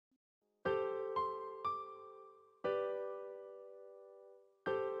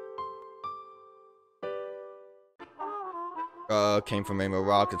Came from Rainbow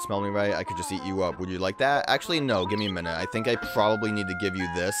Rock. It smelled me right. I could just eat you up. Would you like that? Actually, no. Give me a minute. I think I probably need to give you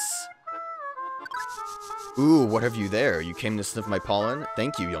this. Ooh, what have you there? You came to sniff my pollen?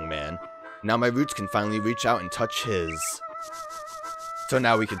 Thank you, young man. Now my roots can finally reach out and touch his. So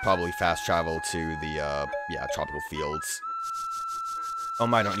now we could probably fast travel to the, yeah, tropical fields. Oh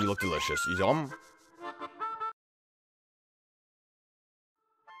my, don't you look delicious. Yum.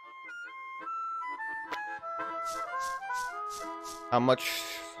 How much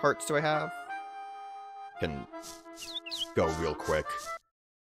hearts do I have? Can go real quick.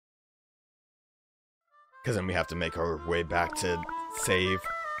 Because then we have to make our way back to save.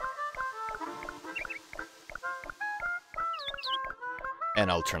 And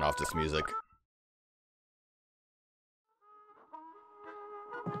I'll turn off this music.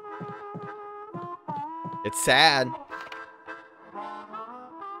 It's sad.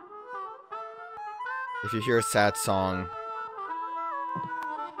 If you hear a sad song,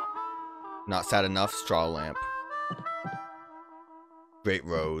 not sad enough, straw lamp. Great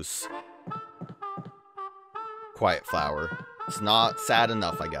rose. Quiet flower. It's not sad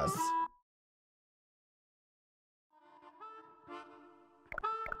enough, I guess.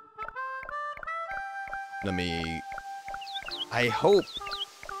 I hope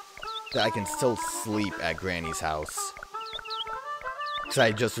that I can still sleep at Granny's house. Because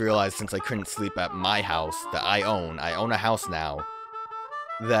I just realized since I couldn't sleep at my house that I own a house now,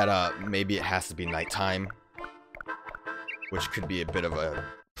 that maybe it has to be nighttime. Which could be a bit of a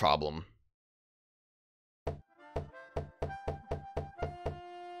problem.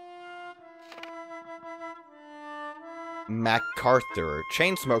 MacArthur.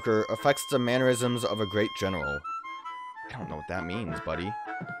 Chain smoker affects the mannerisms of a great general. I don't know what that means, buddy.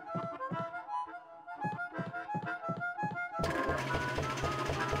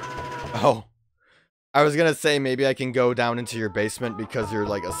 Oh. I was gonna say maybe I can go down into your basement because you're,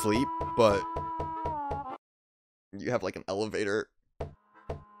 like, asleep, but you have, like, an elevator.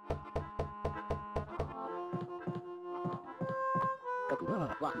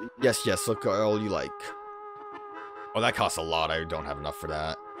 Yes, yes, look all you like. Oh, that costs a lot. I don't have enough for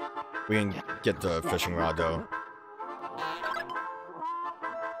that. We can get the fishing rod, though.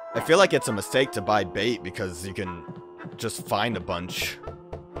 I feel like it's a mistake to buy bait because you can just find a bunch.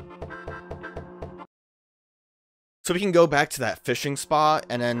 So we can go back to that fishing spot,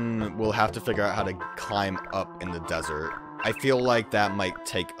 and then we'll have to figure out how to climb up in the desert. I feel like that might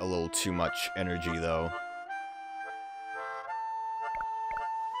take a little too much energy, though.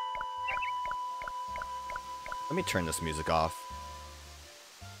 Let me turn this music off.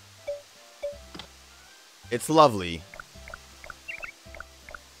 It's lovely.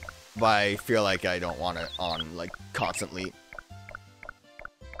 But I feel like I don't want it on, like, constantly.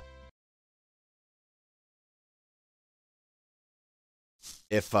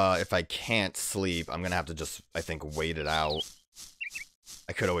 If I can't sleep, I'm gonna have to just, I think, wait it out.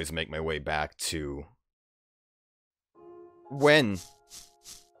 I could always make my way back to... When?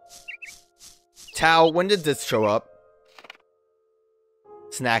 Tao, when did this show up?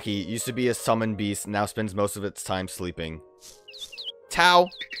 Snacky, used to be a summoned beast, now spends most of its time sleeping. Tao,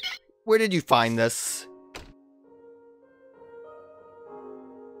 where did you find this?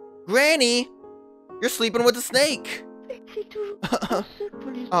 Granny! You're sleeping with a snake!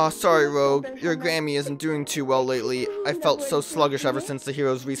 Oh, sorry, Rogue. Your Grammy isn't doing too well lately. I felt so sluggish ever since the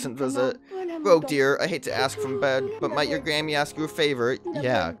hero's recent visit. Rogue, dear, I hate to ask from bed, but might your Grammy ask you a favor?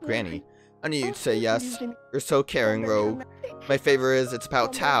 Yeah, Granny. I knew you'd say yes. You're so caring, Rogue. My favor is, it's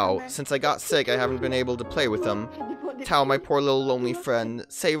about Tao. Since I got sick, I haven't been able to play with him. Tao, my poor little lonely friend.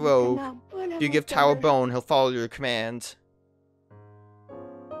 Say, Rogue, if you give Tao a bone, he'll follow your command.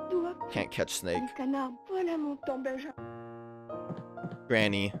 Can't catch snake.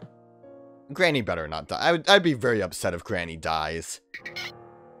 Granny. Granny better not die. I'd be very upset if Granny dies.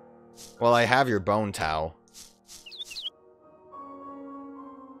 Well, I have your bone, Tao.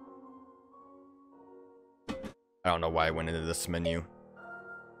 I don't know why I went into this menu.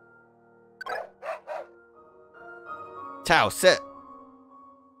 Tao, sit!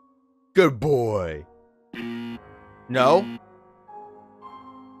 Good boy! No?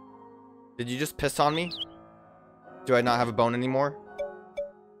 Did you just piss on me? Do I not have a bone anymore?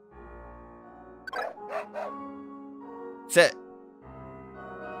 Sit!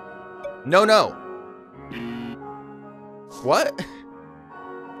 No, no! What?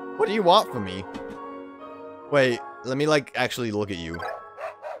 What do you want from me? Wait, let me, like, actually look at you.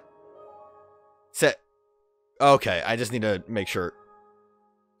 Sit. Okay, I just need to make sure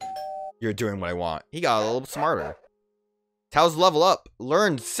you're doing what I want. He got a little smarter. Tao's level up.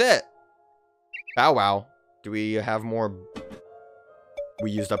 Learn, sit. Bow wow. Do we have more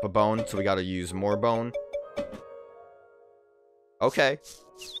we used up a bone, so we gotta use more bone. Okay.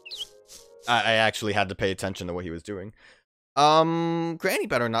 I actually had to pay attention to what he was doing. Granny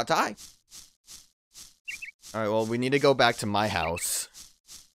better not die. Alright, well, we need to go back to my house.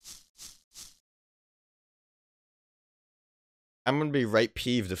 I'm gonna be right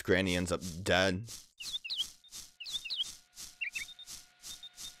peeved if Granny ends up dead.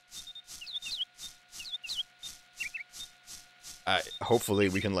 Hopefully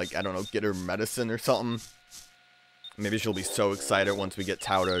we can, like, I don't know, get her medicine or something. Maybe she'll be so excited once we get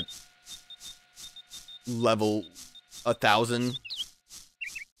Tao to level 1,000.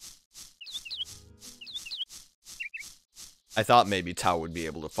 I thought maybe Tao would be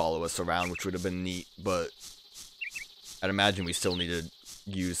able to follow us around, which would have been neat, but I'd imagine we still need to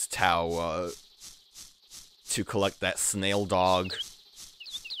use Tao to collect that snail dog,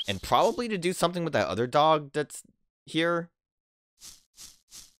 and probably to do something with that other dog that's here.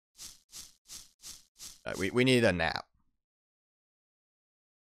 We need a nap.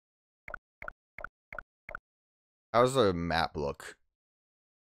 How's the map look?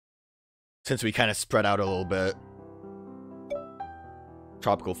 Since we kind of spread out a little bit.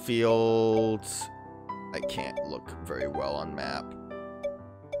 Tropical fields. I can't look very well on map.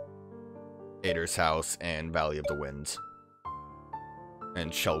 Ader's house and Valley of the Winds.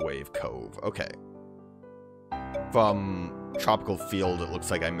 And Shellwave Cove. Okay. From Tropical Field, it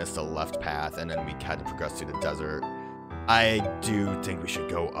looks like I missed a left path, and then we had to progress through the desert. I do think we should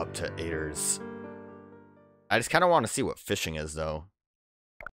go up to Ader's. I just kind of want to see what fishing is, though.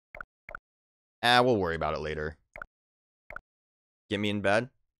 We'll worry about it later. Get me in bed?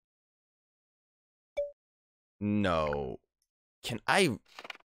 No. Can I...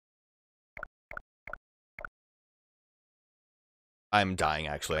 I'm dying,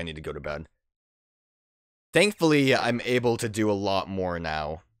 actually. I need to go to bed. Thankfully, I'm able to do a lot more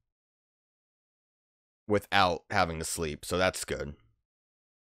now. Without having to sleep, so that's good.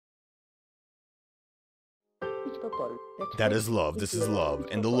 That is love, this is love,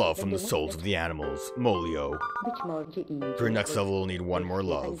 and the love from the souls of the animals. Molio. For your next level, we'll need one more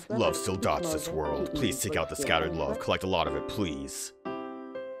love. Love still dots this world. Please take out the scattered love. Collect a lot of it, please.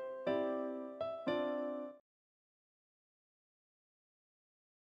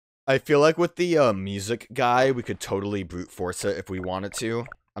 I feel like with the music guy, we could totally brute force it if we wanted to.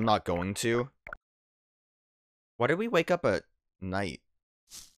 I'm not going to. Why did we wake up at night?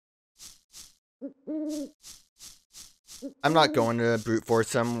 I'm not going to brute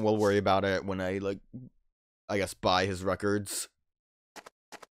force him. We'll worry about it when I, like, I guess, buy his records.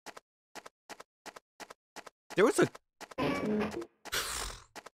 There was a...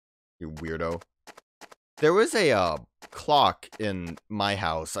 You weirdo. There was a, clock in my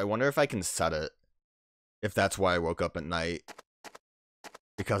house. I wonder if I can set it. If that's why I woke up at night.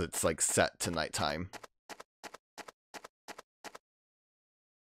 Because it's, like, set to nighttime.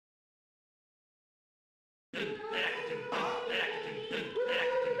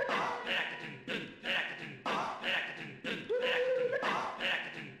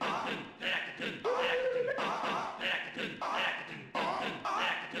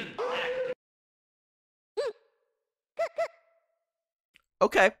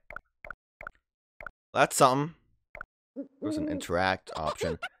 Okay. That's something. There's an interact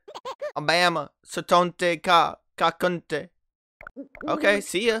option. Abama, Sotonte ka, Kakunte. Okay,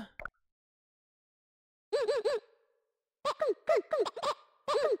 see ya.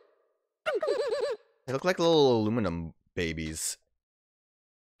 They look like little aluminum babies.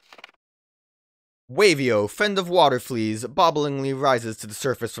 Wavio, friend of water fleas, bobblingly rises to the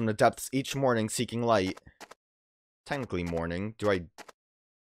surface from the depths each morning seeking light. Technically morning. Do I...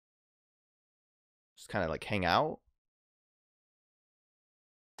 just kind of like hang out?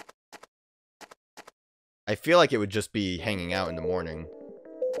 I feel like it would just be hanging out in the morning.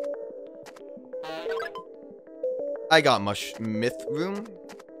 I got myth room.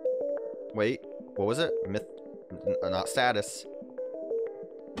 Wait, what was it? Myth, not status.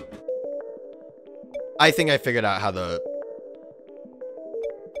 I think I figured out how the...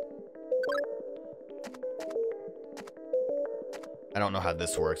 I don't know how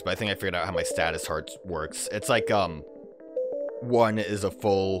this works, but I think I figured out how my status heart works. It's like, one is a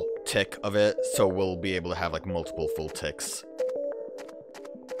full tick of it, so we'll be able to have, like, multiple full ticks.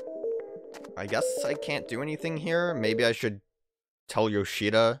 I guess I can't do anything here. Maybe I should tell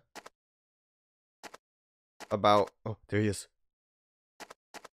Yoshida about... Oh, there he is.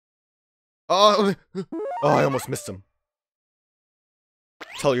 Oh, I almost missed him.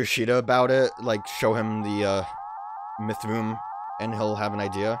 Tell Yoshida about it, like, show him the, myth room, and he'll have an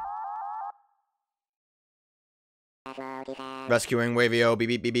idea. Rescuing Wavio. Beep,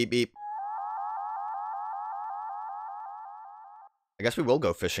 beep, beep, beep, beep. I guess we will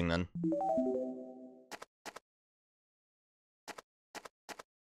go fishing then.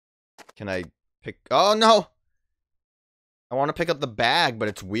 Can I pick... Oh, no! I want to pick up the bag, but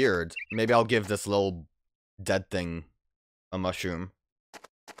it's weird. Maybe I'll give this little dead thing a mushroom.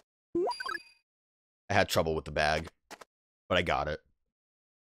 I had trouble with the bag, but I got it.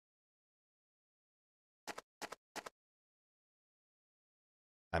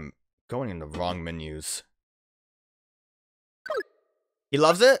 I'm going in the wrong menus. He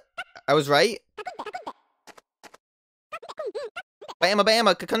loves it? I was right? Bama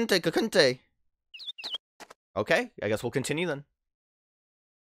bama, Kakunte, Kakunte. Okay, I guess we'll continue then.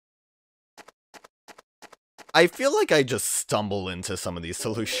 I feel like I just stumble into some of these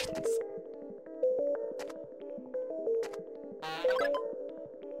solutions.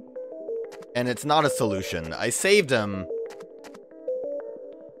 And it's not a solution. I saved him,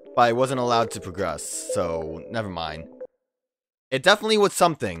 but I wasn't allowed to progress, so never mind. It definitely was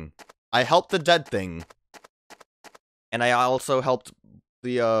something. I helped the dead thing. And I also helped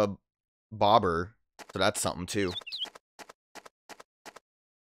the, bobber. So that's something, too.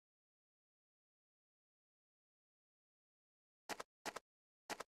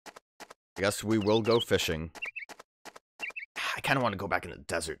 I guess we will go fishing. I kind of want to go back in the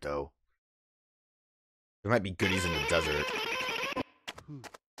desert, though. There might be goodies in the desert.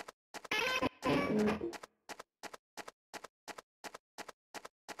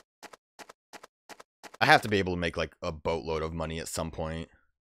 I have to be able to make, like, a boatload of money at some point.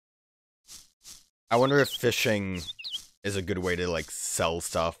 I wonder if fishing is a good way to, like, sell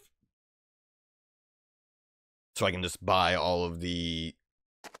stuff. So I can just buy all of the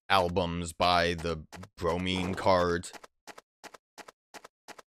albums, buy the bromine cards.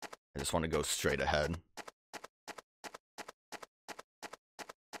 I just want to go straight ahead.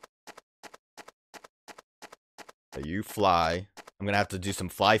 Okay, you fly. I'm gonna have to do some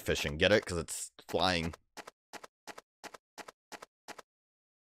fly fishing. Get it? Because it's flying.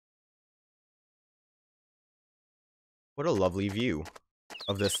 What a lovely view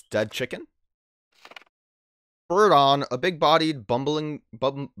of this dead chicken. Bird on, a big-bodied, bumbly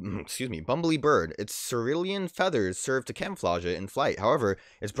bird. Its cerulean feathers serve to camouflage it in flight. However,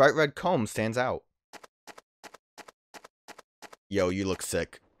 its bright red comb stands out. Yo, you look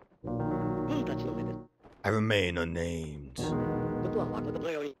sick. I remain unnamed,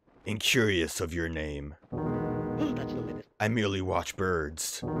 incurious of your name. I merely watch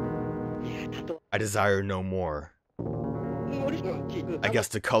birds. I desire no more. I guess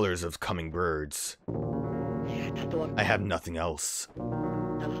the colors of coming birds. I have nothing else.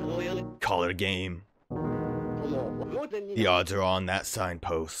 Call it a game. The odds are on that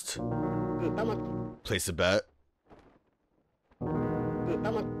signpost. Place a bet.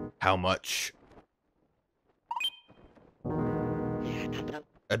 How much?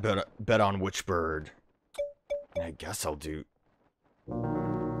 I bet on which bird. I guess I'll do...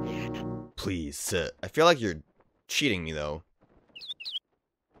 Please, sit. I feel like you're cheating me, though.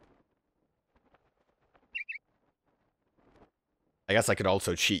 I guess I could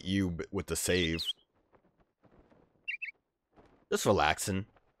also cheat you with the save. Just relaxing.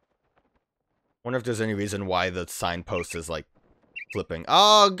 Wonder if there's any reason why the signpost is, like, flipping.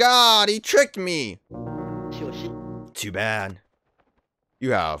 Oh, God! He tricked me! Too bad.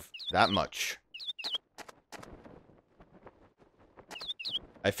 You have that much.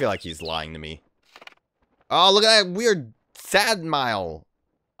 I feel like he's lying to me. Oh, look at that weird sad mile.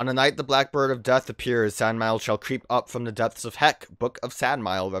 On a night the blackbird of death appears, Sandmile shall creep up from the depths of heck. Book of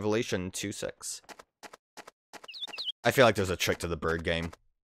Sandmile, Revelation 2:6. I feel like there's a trick to the bird game.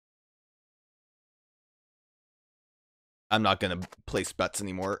 I'm not gonna place bets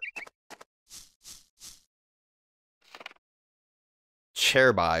anymore.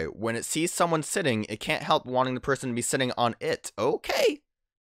 Chair by. When it sees someone sitting, it can't help wanting the person to be sitting on it. Okay.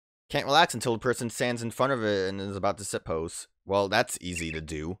 Can't relax until the person stands in front of it and is about to sit pose. Well, that's easy to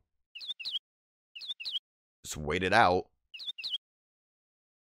do. Just wait it out.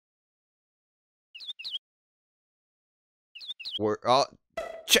 We're,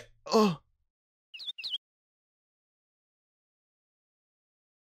 oh.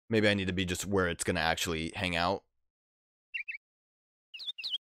 Maybe I need to be just where it's gonna actually hang out.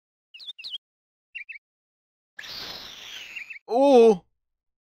 Oh!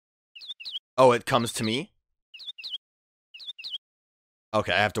 Oh, it comes to me?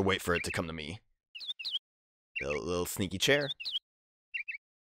 Okay, I have to wait for it to come to me. Little sneaky chair.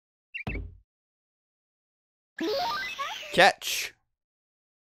 Catch!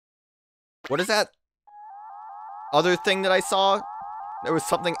 What is that? other thing that I saw? There was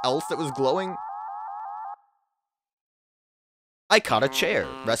something else that was glowing? I caught a chair.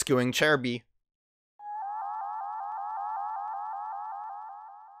 Rescuing Chairby.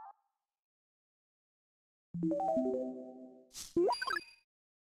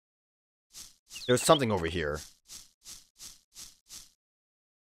 There's something over here.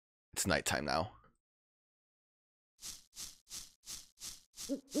 It's nighttime now.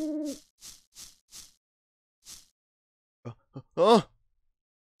 Oh!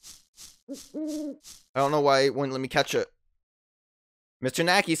 I don't know why it wouldn't let me catch it. Mr.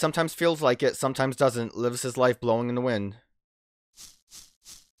 Naki sometimes feels like it, sometimes doesn't. Lives his life blowing in the wind.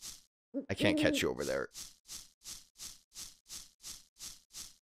 I can't catch you over there.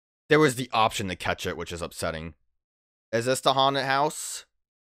 There was the option to catch it, which is upsetting. Is this the haunted house?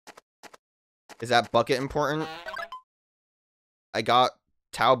 Is that bucket important? I got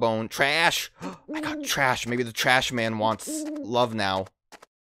Towbone. Trash! I got trash. Maybe the trash man wants love now.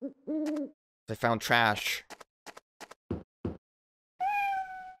 I found trash.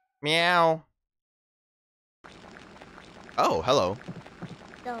 Meow. Oh, hello.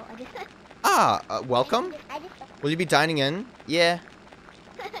 Welcome? Will you be dining in? Yeah.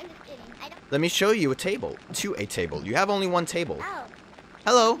 Let me show you a table. To a table. You have only one table.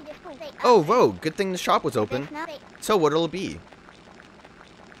 Hello. Oh, Rogue. Good thing the shop was open. So what'll it be?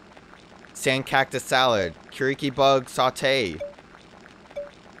 Sand cactus salad. Kuriki bug saute.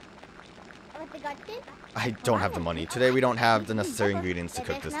 I don't have the money. Today we don't have the necessary ingredients to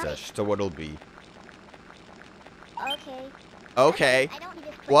cook this dish. So what'll be? Okay.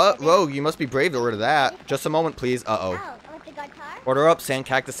 What? Rogue, you must be brave to order that. Just a moment, please. Uh-oh. Order up sand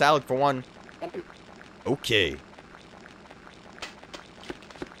cactus salad for one. Okay.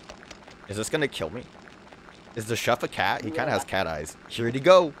 Is this gonna kill me? Is the chef a cat? He kind of has cat eyes. Here he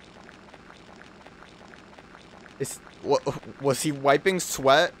go. Was he wiping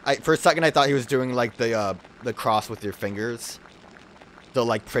sweat? For a second I thought he was doing like the cross with your fingers. The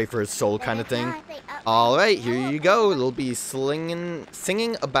like pray for his soul kind of thing. Alright, here you go. It'll be singing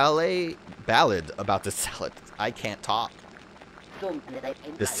a ballad about the salad. I can't talk.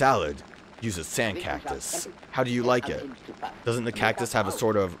 The salad uses sand cactus. How do you like it? Doesn't the cactus have a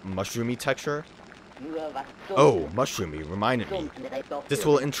sort of mushroomy texture? Oh, mushroomy reminded me. This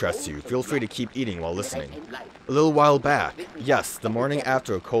will interest you. Feel free to keep eating while listening. A little while back, yes, the morning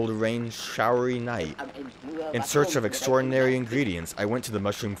after a cold rain, showery night, in search of extraordinary ingredients, I went to the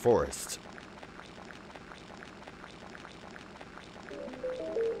mushroom forest.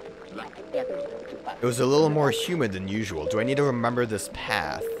 It was a little more humid than usual. Do I need to remember this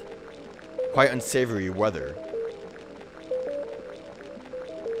path? Quite unsavory weather.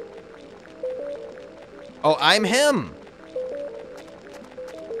 Oh, I'm him!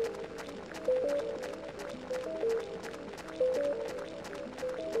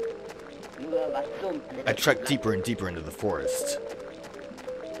 I trekked deeper and deeper into the forest.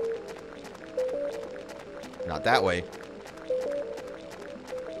 Not that way.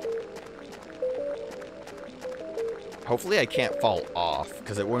 Hopefully I can't fall off,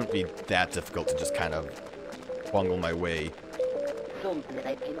 because it wouldn't be that difficult to just kind of bungle my way,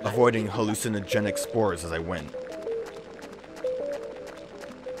 avoiding hallucinogenic spores as I went.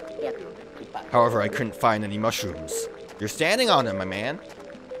 However, I couldn't find any mushrooms. You're standing on them, my man.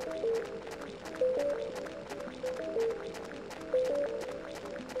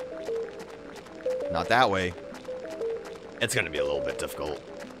 Not that way. It's gonna be a little bit difficult.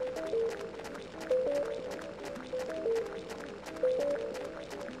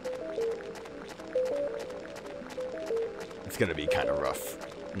 It's gonna be kind of rough.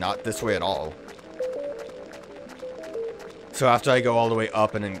 Not this way at all. So after I go all the way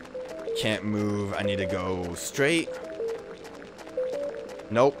up and then can't move, I need to go straight.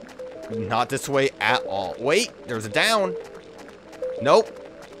 Nope. Not this way at all. Wait, there's a down. Nope.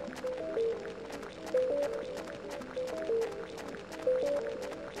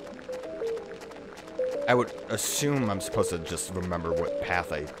 I would assume I'm supposed to just remember what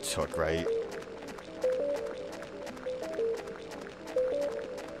path I took, right?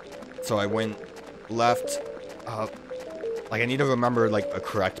 So I went left, up. Like, I need to remember, like, a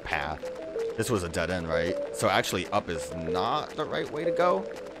correct path. This was a dead end, right? So actually, up is not the right way to go.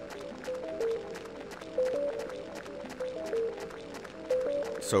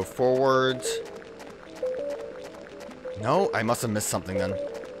 So forward. No, I must have missed something then.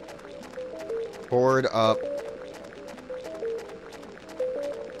 Forward, up.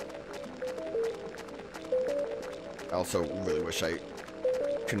 I also really wish I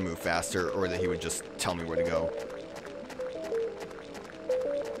could move faster, or that he would just tell me where to go.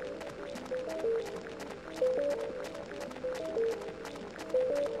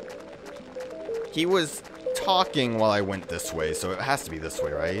 He was talking while I went this way, so it has to be this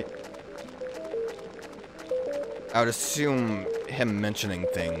way, right? I would assume him mentioning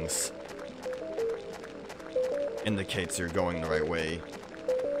things indicates you're going the right way.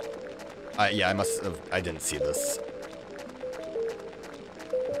 Yeah, I didn't see this.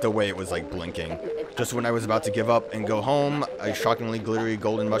 The way it was like blinking. Just when I was about to give up and go home, a shockingly glittery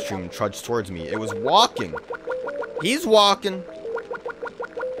golden mushroom trudged towards me. It was walking. He's walking.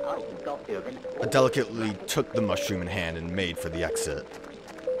 I delicately took the mushroom in hand and made for the exit.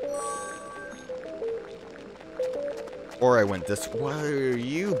 Or I went this way. What are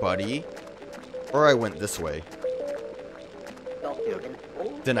you, buddy? Or I went this way.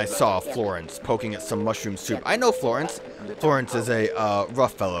 Then I saw Florence poking at some mushroom soup. I know Florence. Florence is a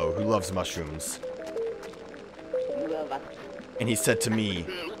rough fellow who loves mushrooms. And he said to me,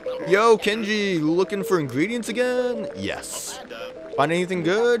 "Yo, Kenji, looking for ingredients again?" "Yes." "Find anything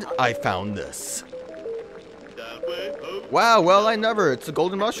good?" "I found this." "Wow, well, I never. It's a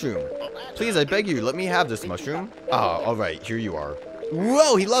golden mushroom. Please, I beg you, let me have this mushroom." "Ah, alright, here you are."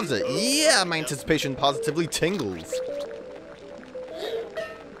 Whoa, he loves it. Yeah, my anticipation positively tingles.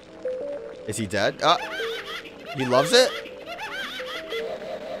 Is he dead? He loves it?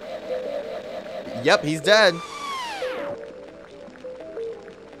 Yep, he's dead.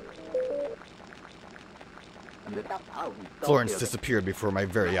 Florence disappeared before my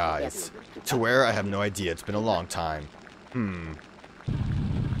very eyes. To where? I have no idea. It's been a long time.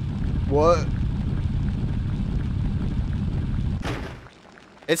 What?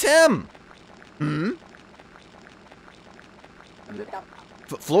 It's him!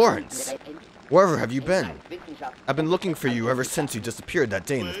 Florence! Wherever have you been? I've been looking for you ever since you disappeared that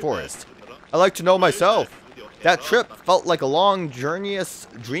day in the forest. I like to know myself. That trip felt like a long, journeyous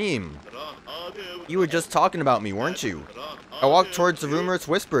dream. You were just talking about me, weren't you? I walked towards the rumorous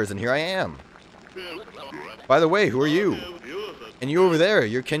whispers, and here I am. By the way, who are you? And you over there,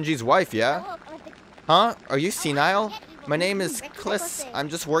 you're Kenji's wife, yeah? Huh? Are you senile? My name is Kliss. I'm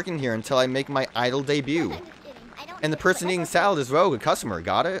just working here until I make my idol debut. And the person eating salad is Rogue, a customer,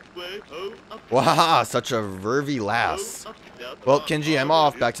 got it? Wahaha, such a vervy lass. Well, Kenji, I'm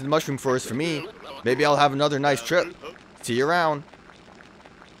off. Back to the mushroom forest for me. Maybe I'll have another nice trip. See you around.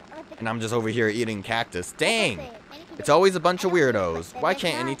 And I'm just over here eating cactus. Dang! It's always a bunch of weirdos. Why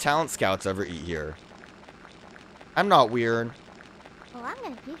can't any talent scouts ever eat here? I'm not weird.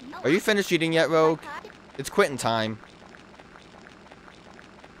 Are you finished eating yet, Rogue? It's quitting time.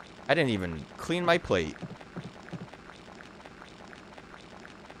 I didn't even clean my plate.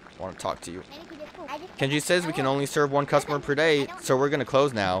 I want to talk to you. Kenji says we can only serve one customer per day, so we're gonna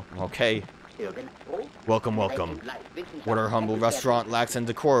close now. Okay. Welcome, welcome. What our humble restaurant lacks in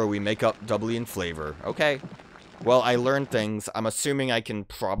decor, we make up doubly in flavor. Okay. Well, I learned things. I'm assuming I can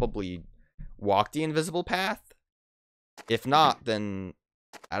probably walk the invisible path. If not, then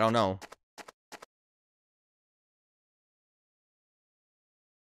I don't know.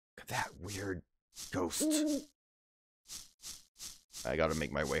 Look at that weird ghost. I gotta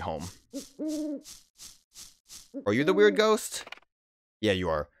make my way home. Are you the weird ghost? Yeah, you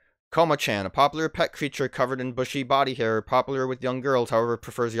are. Koma-chan, a popular pet creature covered in bushy body hair, popular with young girls, however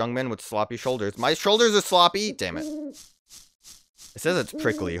prefers young men with sloppy shoulders. My shoulders are sloppy? Damn it. It says it's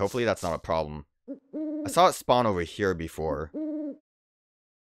prickly. Hopefully that's not a problem. I saw it spawn over here before.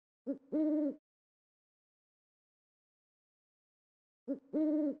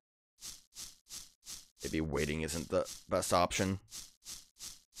 Maybe waiting isn't the best option.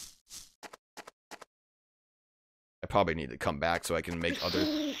 I probably need to come back so I can make other...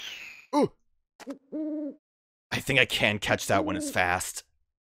 Ooh! I think I can catch that when it's fast.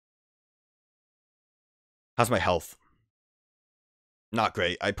 How's my health? Not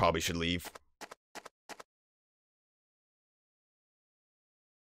great. I probably should leave.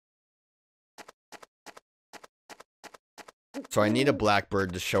 So I need a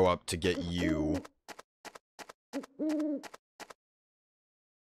blackbird to show up to get you.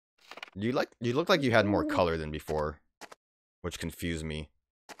 You look like you had more color than before, which confused me.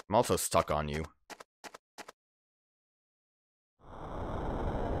 I'm also stuck on you.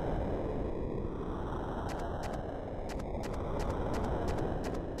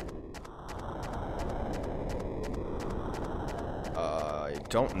 I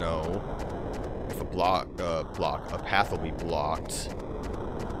don't know if a path will be blocked.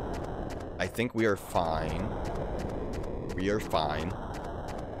 I think we are fine. We are fine.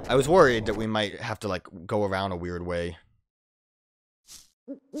 I was worried that we might have to, like, go around a weird way.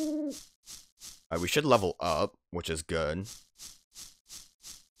 We should level up, which is good.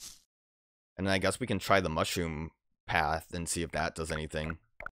 And then I guess we can try the mushroom path and see if that does anything.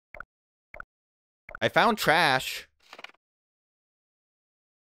 I found trash.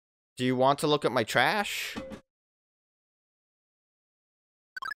 Do you want to look at my trash?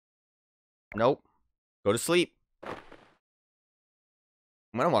 Nope. Go to sleep.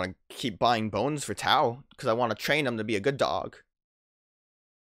 I'm gonna want to keep buying bones for Tao, because I want to train him to be a good dog.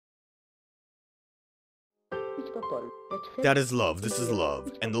 That is love, this is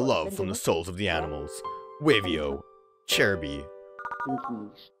love, and the love from the souls of the animals. Wavio, Cherby.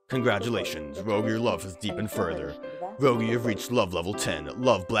 Congratulations, Rogue, your love has deepened further. Rogue, you've reached love level 10,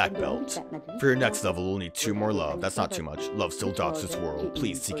 love black belt. For your next level, we'll need 2 more love. That's not too much. Love still dogs this world.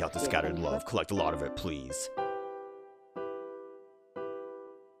 Please seek out the scattered love. Collect a lot of it, please.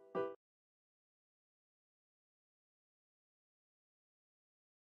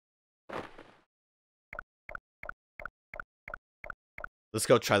 Let's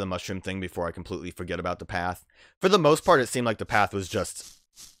go try the mushroom thing before I completely forget about the path. For the most part, it seemed like the path was just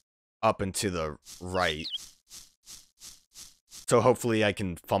up and to the right. So hopefully I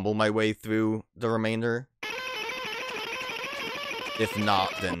can fumble my way through the remainder. If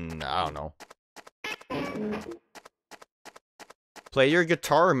not, then I don't know. Play your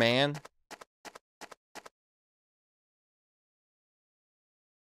guitar, man.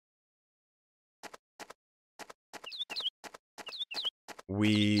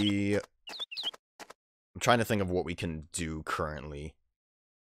 I'm trying to think of what we can do currently.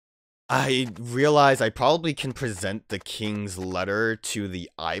 I realize I probably can present the king's letter to the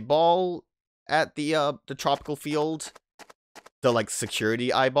eyeball at the tropical field. The, like,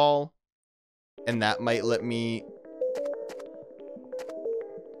 security eyeball. And that might let me...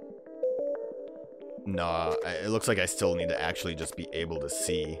 Nah, it looks like I still need to actually just be able to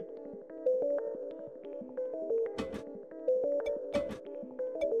see.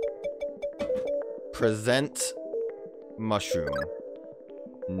 Present mushroom.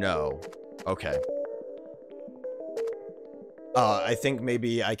 No. Okay. I think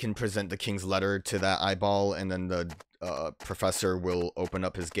maybe I can present the king's letter to that eyeball, and then the professor will open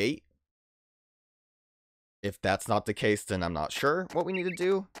up his gate. If that's not the case, then I'm not sure what we need to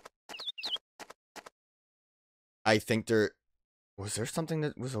do. I think there... Was there something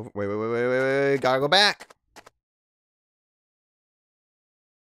that was over... Wait. Gotta go back!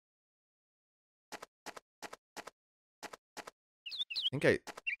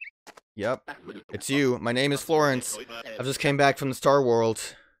 Yep. It's you. My name is Florence. I just came back from the Star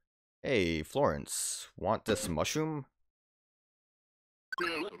World. Hey, Florence. Want this mushroom?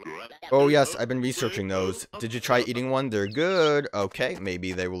 Oh, yes. I've been researching those. Did you try eating one? They're good. Okay.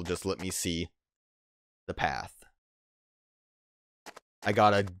 Maybe they will just let me see the path. I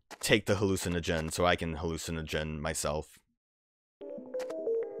gotta take the hallucinogen so I can hallucinogen myself.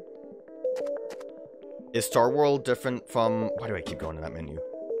 Is Star World different from... Why do I keep going to that menu?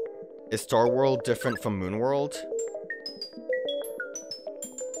 Is Star World different from Moon World?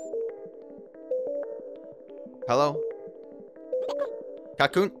 Hello?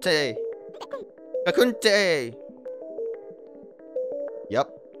 Kakunte! Kakunte! Yep.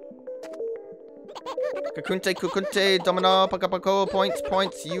 Kakunte, domino, pakapako,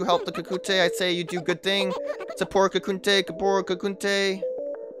 points. You help the Kakunte, I say you do good thing. Support Kakunte, Kakunte.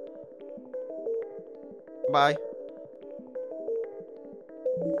 Bye.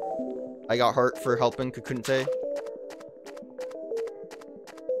 I got hurt for helping Kakunte.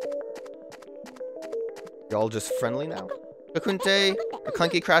 Y'all just friendly now? Kakunte, a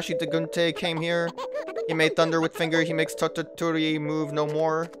clunky crashy Dagunte came here. He made thunder with finger, he makes Tototuri move no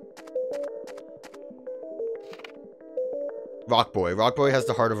more. Rock Boy. Rock Boy has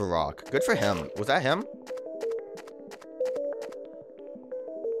the heart of a rock. Good for him. Was that him?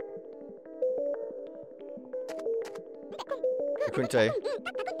 Kakunte.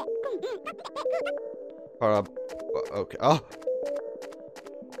 Okay. Oh!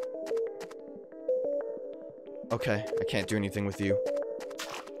 Okay, I can't do anything with you.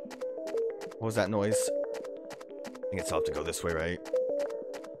 What was that noise? I think it's off to go this way, right?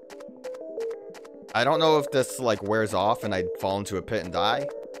 I don't know if this, like, wears off and I'd fall into a pit and die.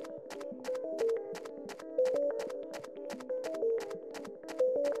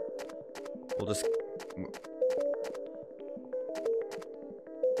 We'll just...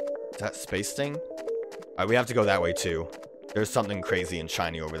 Is that space thing? Alright, we have to go that way, too. There's something crazy and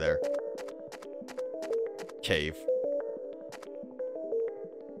shiny over there. Cave.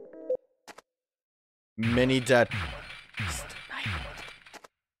 Mini dead.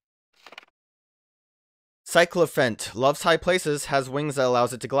 Cyclophant. Loves high places, has wings that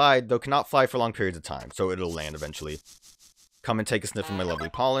allows it to glide, though cannot fly for long periods of time, so it'll land eventually. Come and take a sniff of my lovely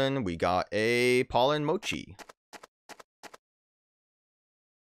pollen. We got a pollen mochi.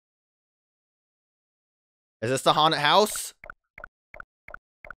 Is this the haunted house?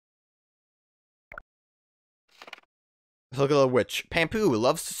 Look at the witch. Pampoo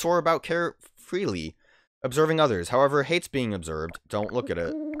loves to soar about freely, observing others. However, hates being observed. Don't look at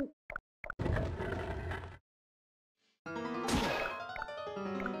it.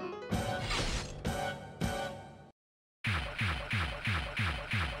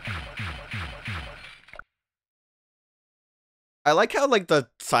 I like how, like, the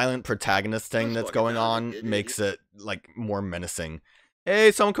silent protagonist thing that's going on makes it, like, more menacing.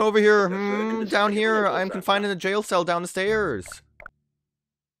 Hey, someone come over here. Down here. I'm confined in a jail cell down the stairs.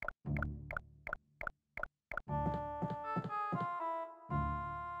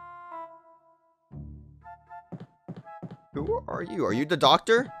 Who are you? Are you the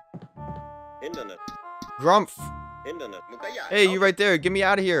doctor? Grumph. Hey, you right there. Get me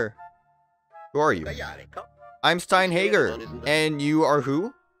out of here. Who are you? I'm Steinhager. And you are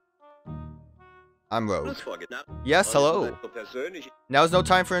who? I'm Rogue. Yes, hello. Now's no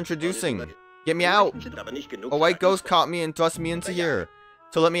time for introducing. Get me out. A white ghost caught me and thrust me into here.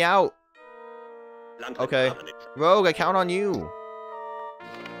 So let me out. Okay. Rogue, I count on you.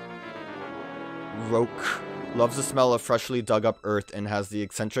 Rogue loves the smell of freshly dug up earth and has the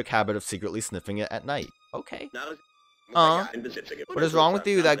eccentric habit of secretly sniffing it at night. Okay. What is wrong with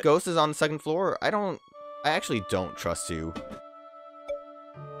you? That ghost is on the second floor. I actually don't trust you.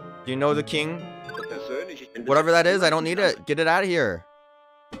 Do you know the king? Whatever that is, I don't need it. Get it out of here.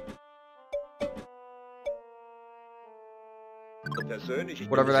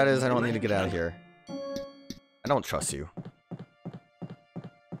 Whatever that is, I don't need to get out of here. I don't trust you.